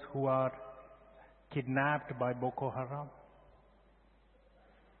girls who are kidnapped by Boko Haram?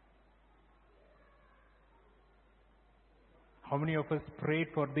 How many of us prayed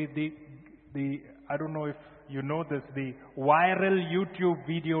for the I don't know if you know this, the viral YouTube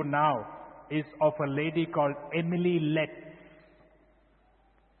video now is of a lady called Emily Letts.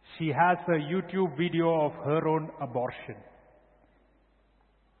 She has a YouTube video of her own abortion.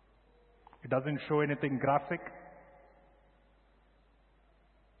 It doesn't show anything graphic.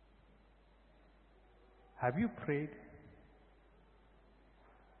 Have you prayed?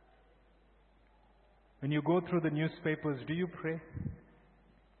 When you go through the newspapers, do you pray?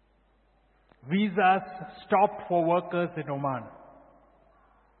 visas stopped for workers in Oman.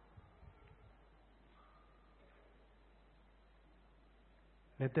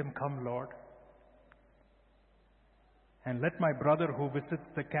 Let them come, Lord. And let my brother who visits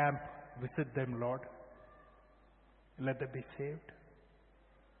the camp visit them, Lord. Let them be saved.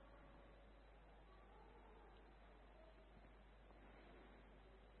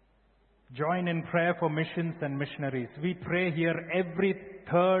 Join in prayer for missions and missionaries. We pray here every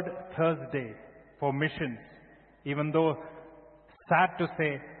third Thursday for missions, even though, sad to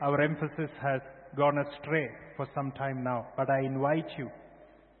say, our emphasis has gone astray for some time now. But I invite you,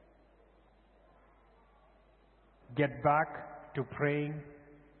 get back to praying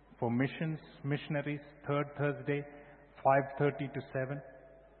for missions, missionaries, third Thursday, 5:30 to 7.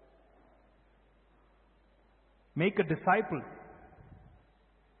 Make a disciple.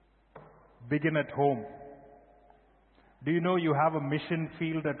 Begin at home. Do you know you have a mission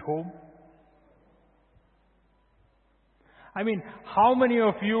field at home? I mean, how many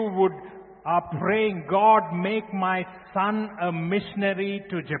of you are praying, God, make my son a missionary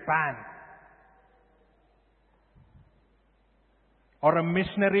to Japan? Or a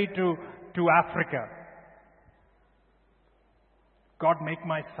missionary to Africa? God, make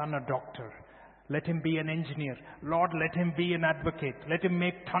my son a doctor. Let him be an engineer. Lord, let him be an advocate. Let him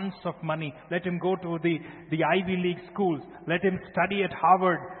make tons of money. Let him go to the Ivy League schools. Let him study at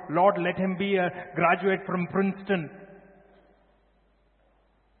Harvard. Lord, let him be a graduate from Princeton.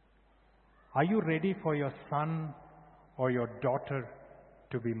 Are you ready for your son or your daughter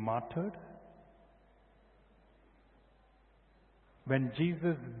to be martyred? When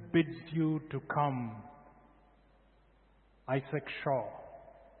Jesus bids you to come, Isaac Shaw,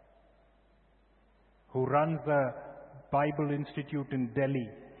 who runs a Bible Institute in Delhi,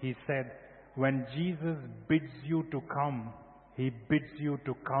 he said, when Jesus bids you to come, he bids you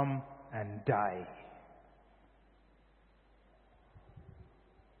to come and die.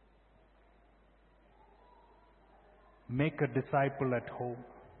 Make a disciple at home.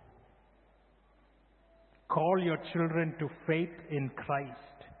 Call your children to faith in Christ.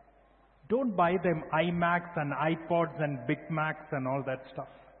 Don't buy them iMacs and iPods and Big Macs and all that stuff.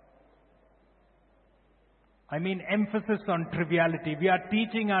 I mean, emphasis on triviality. We are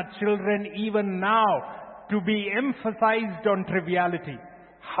teaching our children even now to be emphasized on triviality.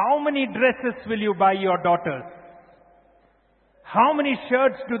 How many dresses will you buy your daughters? How many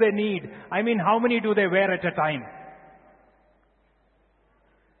shirts do they need? I mean, how many do they wear at a time?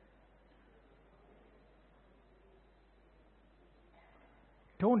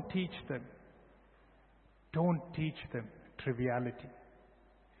 Don't teach them. Don't teach them triviality.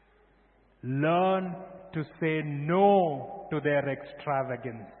 Learn to say no to their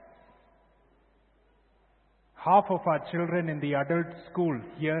extravagance. Half of our children in the adult school,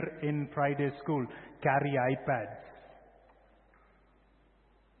 here in Friday school, carry iPads.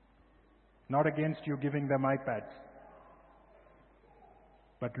 Not against you giving them iPads.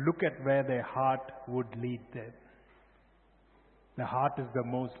 But look at where their heart would lead them. The heart is the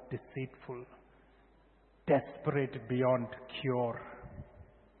most deceitful, desperate beyond cure.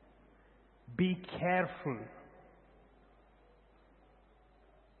 Be careful.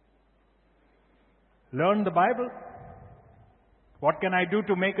 Learn the Bible. What can I do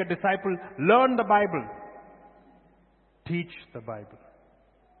to make a disciple? Learn the Bible. Teach the Bible.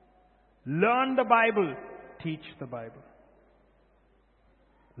 Learn the Bible. Teach the Bible.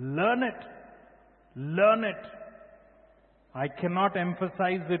 Learn it. Learn it. I cannot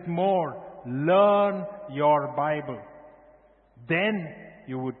emphasize it more. Learn your Bible. Then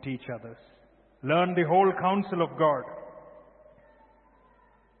you would teach others. Learn the whole counsel of God.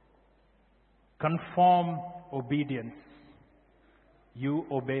 Conform obedience. You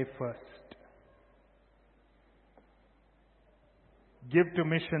obey first. Give to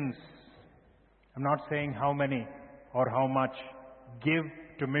missions. I'm not saying how many or how much. Give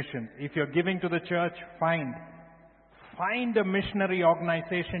to missions. If you're giving to the church, find a missionary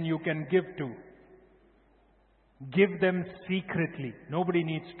organization you can give to. Give them secretly. Nobody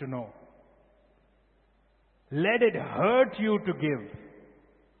needs to know. Let it hurt you to give.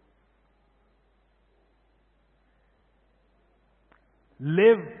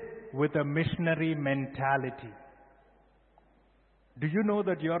 Live with a missionary mentality. Do you know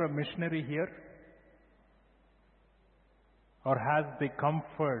that you're a missionary here? Or has the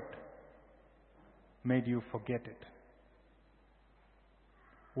comfort made you forget it?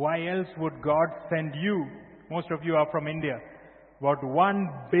 Why else would God send you? Most of you are from India. About 1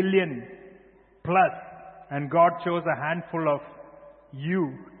 billion plus. And God chose a handful of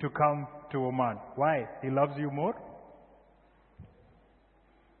you to come to Oman. Why? He loves you more?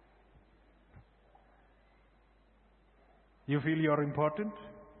 You feel you're important?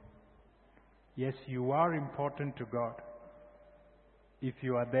 Yes, you are important to God if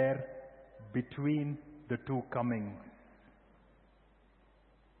you are there between the two comings.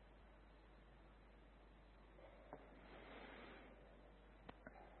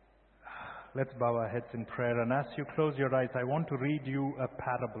 Let's bow our heads in prayer, and as you close your eyes, I want to read you a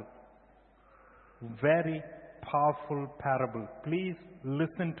parable. Very powerful parable. Please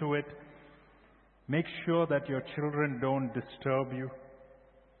listen to it. Make sure that your children don't disturb you.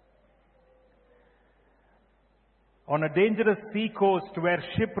 On a dangerous sea coast where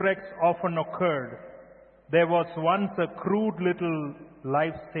shipwrecks often occurred, there was once a crude little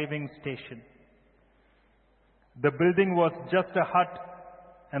life-saving station. The building was just a hut,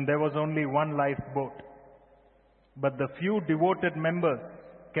 and there was only one lifeboat. But the few devoted members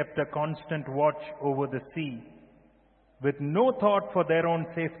kept a constant watch over the sea, with no thought for their own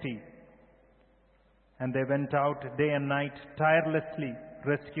safety. And they went out day and night, tirelessly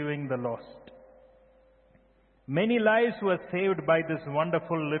rescuing the lost. Many lives were saved by this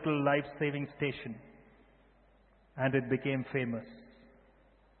wonderful little life-saving station, and it became famous.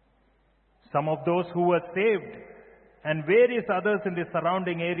 Some of those who were saved and various others in the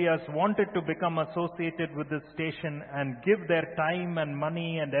surrounding areas wanted to become associated with this station and give their time and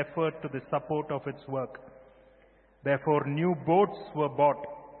money and effort to the support of its work. Therefore, new boats were bought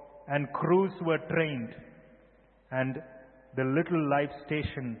and crews were trained, and the little life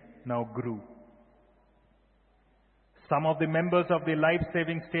station now grew. Some of the members of the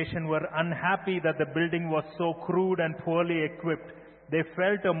life-saving station were unhappy that the building was so crude and poorly equipped. They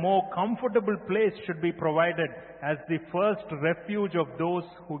felt a more comfortable place should be provided as the first refuge of those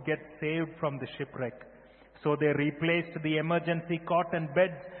who get saved from the shipwreck. So they replaced the emergency cot and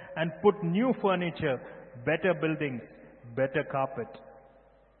beds and put new furniture, better buildings, better carpet.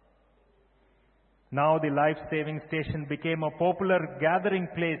 Now the life-saving station became a popular gathering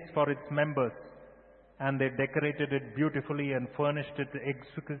place for its members, and they decorated it beautifully and furnished it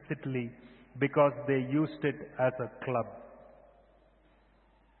exquisitely because they used it as a club.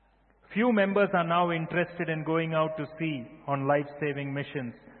 Few members are now interested in going out to sea on life-saving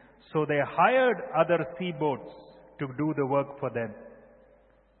missions, so they hired other sea boats to do the work for them.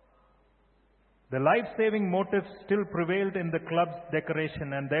 The life-saving motive still prevailed in the club's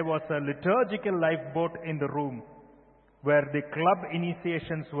decoration, and there was a liturgical lifeboat in the room where the club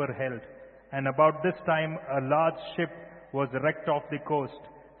initiations were held. And about this time, a large ship was wrecked off the coast,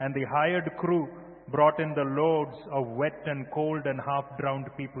 and the hired crew brought in the loads of wet and cold and half-drowned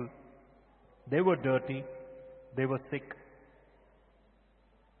people. They were dirty. They were sick.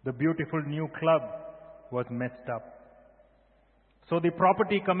 The beautiful new club was messed up. So the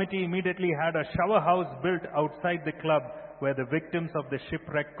property committee immediately had a shower house built outside the club where the victims of the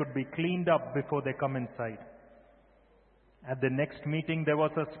shipwreck could be cleaned up before they come inside. At the next meeting, there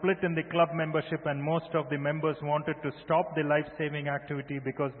was a split in the club membership, and most of the members wanted to stop the life-saving activity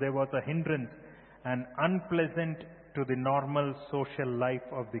because there was a hindrance and unpleasant to the normal social life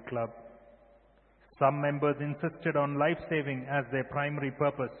of the club. Some members insisted on life-saving as their primary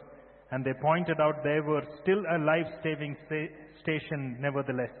purpose, and they pointed out there were still a life-saving station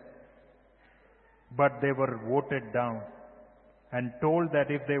nevertheless. But they were voted down and told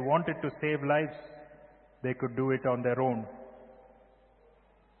that if they wanted to save lives, they could do it on their own.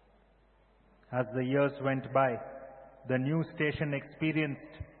 As the years went by, the new station experienced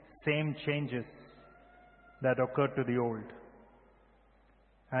same changes that occurred to the old.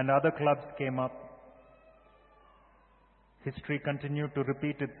 And other clubs came up. History continued to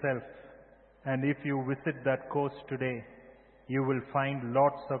repeat itself, and if you visit that coast today, you will find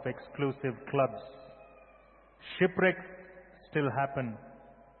lots of exclusive clubs. Shipwrecks still happen,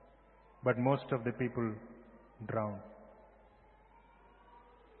 but most of the people drown.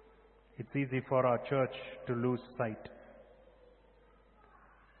 It's easy for our church to lose sight.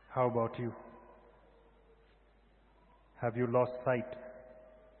 How about you? Have you lost sight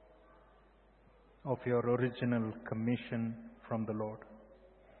of your original commission from the Lord?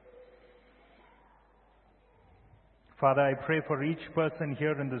 Father, I pray for each person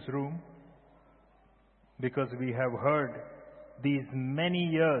here in this room, because we have heard these many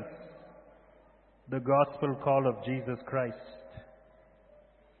years the gospel call of Jesus Christ.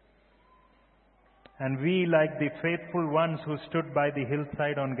 And we, like the faithful ones who stood by the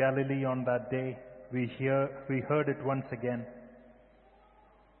hillside on Galilee on that day, we heard it once again.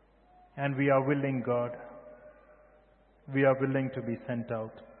 And we are willing, God. We are willing to be sent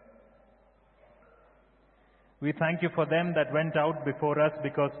out. We thank you for them that went out before us,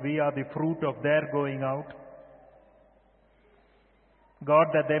 because we are the fruit of their going out. God,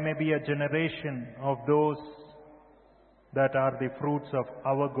 that there may be a generation of those that are the fruits of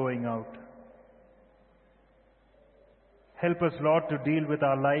our going out. Help us, Lord, to deal with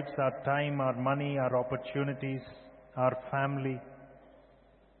our lives, our time, our money, our opportunities, our family,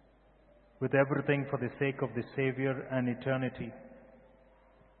 with everything for the sake of the Savior and eternity.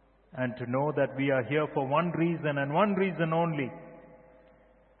 And to know that we are here for one reason and one reason only.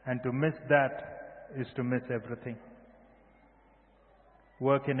 And to miss that is to miss everything.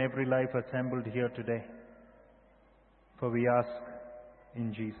 Work in every life assembled here today. For we ask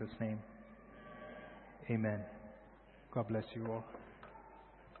in Jesus' name. Amen. God bless you all.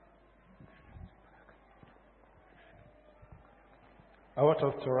 I want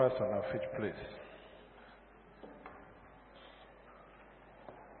us to rise on our feet, please.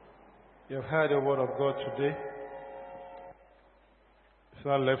 You have heard the word of God today. It's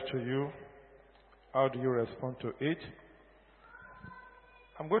not left to you. How do you respond to it?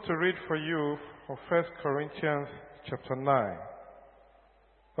 I'm going to read for you from 1 Corinthians chapter 9,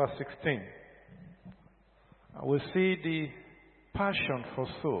 verse 16. And we'll see the passion for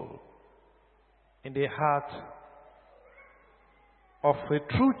soul in the heart of a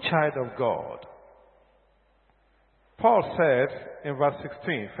true child of God. Paul said in verse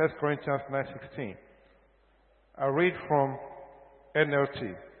 16, 1 Corinthians 9:16, I read from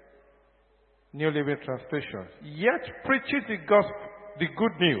NLT, New Living Translation. Yet preaching the gospel, the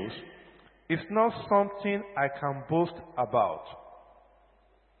good news, is not something I can boast about.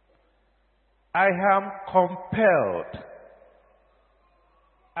 I am compelled.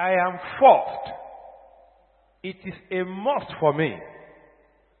 I am forced. It is a must for me.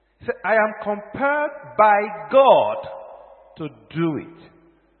 So I am compelled by God to do it.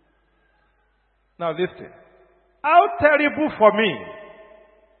 Now listen. How terrible for me.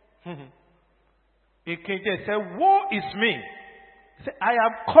 In King James said, woe is me. Say, I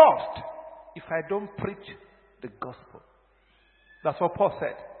am cursed if I don't preach the gospel. That's what Paul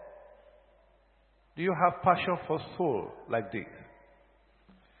said. Do you have passion for soul like this?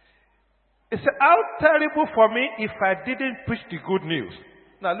 He said, how terrible for me if I didn't preach the good news.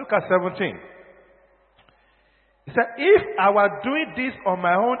 Now look at 17. He said, if I were doing this on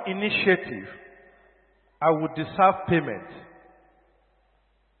my own initiative, I would deserve payment.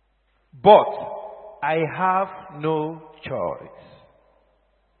 But I have no choice.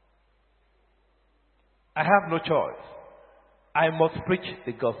 I have no choice. I must preach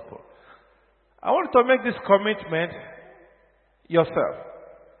the gospel. I want to make this commitment yourself.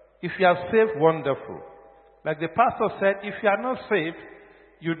 If you are saved, wonderful. Like the pastor said, if you are not saved,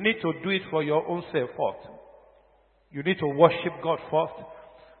 you need to do it for your own sake first. You need to worship God first.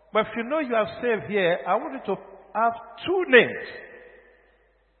 But if you know you are saved here, I want you to have two names.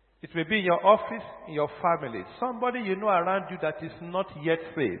 It may be in your office, in your family. Somebody you know around you that is not yet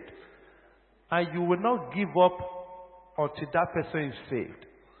saved. And you will not give up until that person is saved.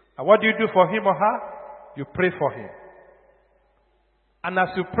 And what do you do for him or her? You pray for him. And as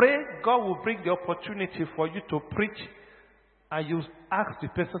you pray, God will bring the opportunity for you to preach, and you ask the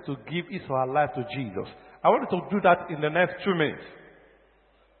person to give his or her life to Jesus. I want you to do that in the next 2 minutes.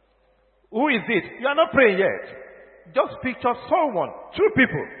 Who is it? You are not praying yet. Just picture someone, 2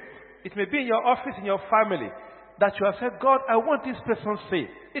 people. It may be in your office, in your family, that you have said, God, I want this person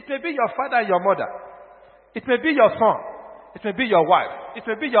saved. It may be your father and your mother. It may be your son. It may be your wife. It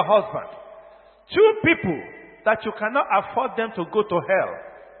may be your husband. 2 people that you cannot afford them to go to hell.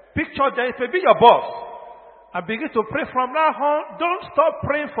 Picture them. It may be your boss. And begin to pray from now on. Don't stop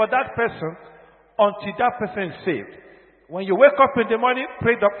praying for that person until that person is saved. When you wake up in the morning,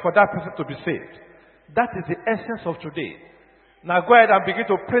 pray for that person to be saved. That is the essence of today. Now go ahead and begin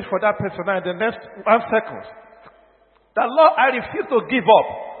to pray for that person now in the next 1 second. That Lord, I refuse to give up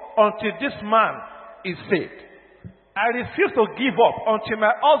until this man is saved. I refuse to give up until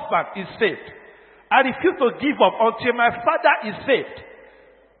my husband is saved. I refuse to give up until my father is saved.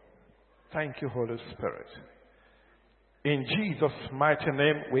 Thank you, Holy Spirit. In Jesus' mighty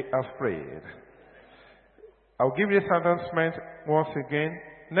name we have prayed. I'll give you this announcement once again.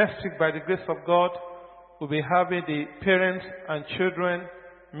 Next week, by the grace of God, we'll be having the parents and children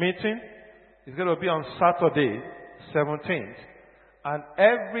meeting. It's going to be on Saturday, 17th. And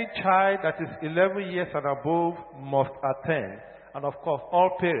every child that is 11 years and above must attend. And of course,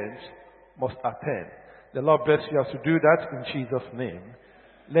 all parents must attend. The Lord bless you as you do that in Jesus' name.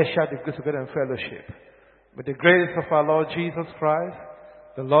 Let's share the grace of God and fellowship. May the grace of our Lord Jesus Christ,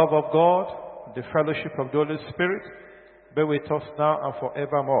 the love of God, the fellowship of the Holy Spirit be with us now and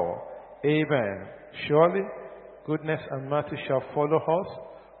forevermore. Amen. Surely, goodness and mercy shall follow us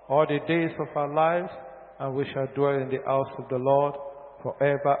all the days of our lives, and we shall dwell in the house of the Lord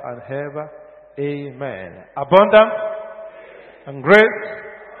forever and ever. Amen. Abundant and grace.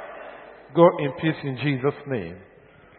 Go in peace in Jesus' name.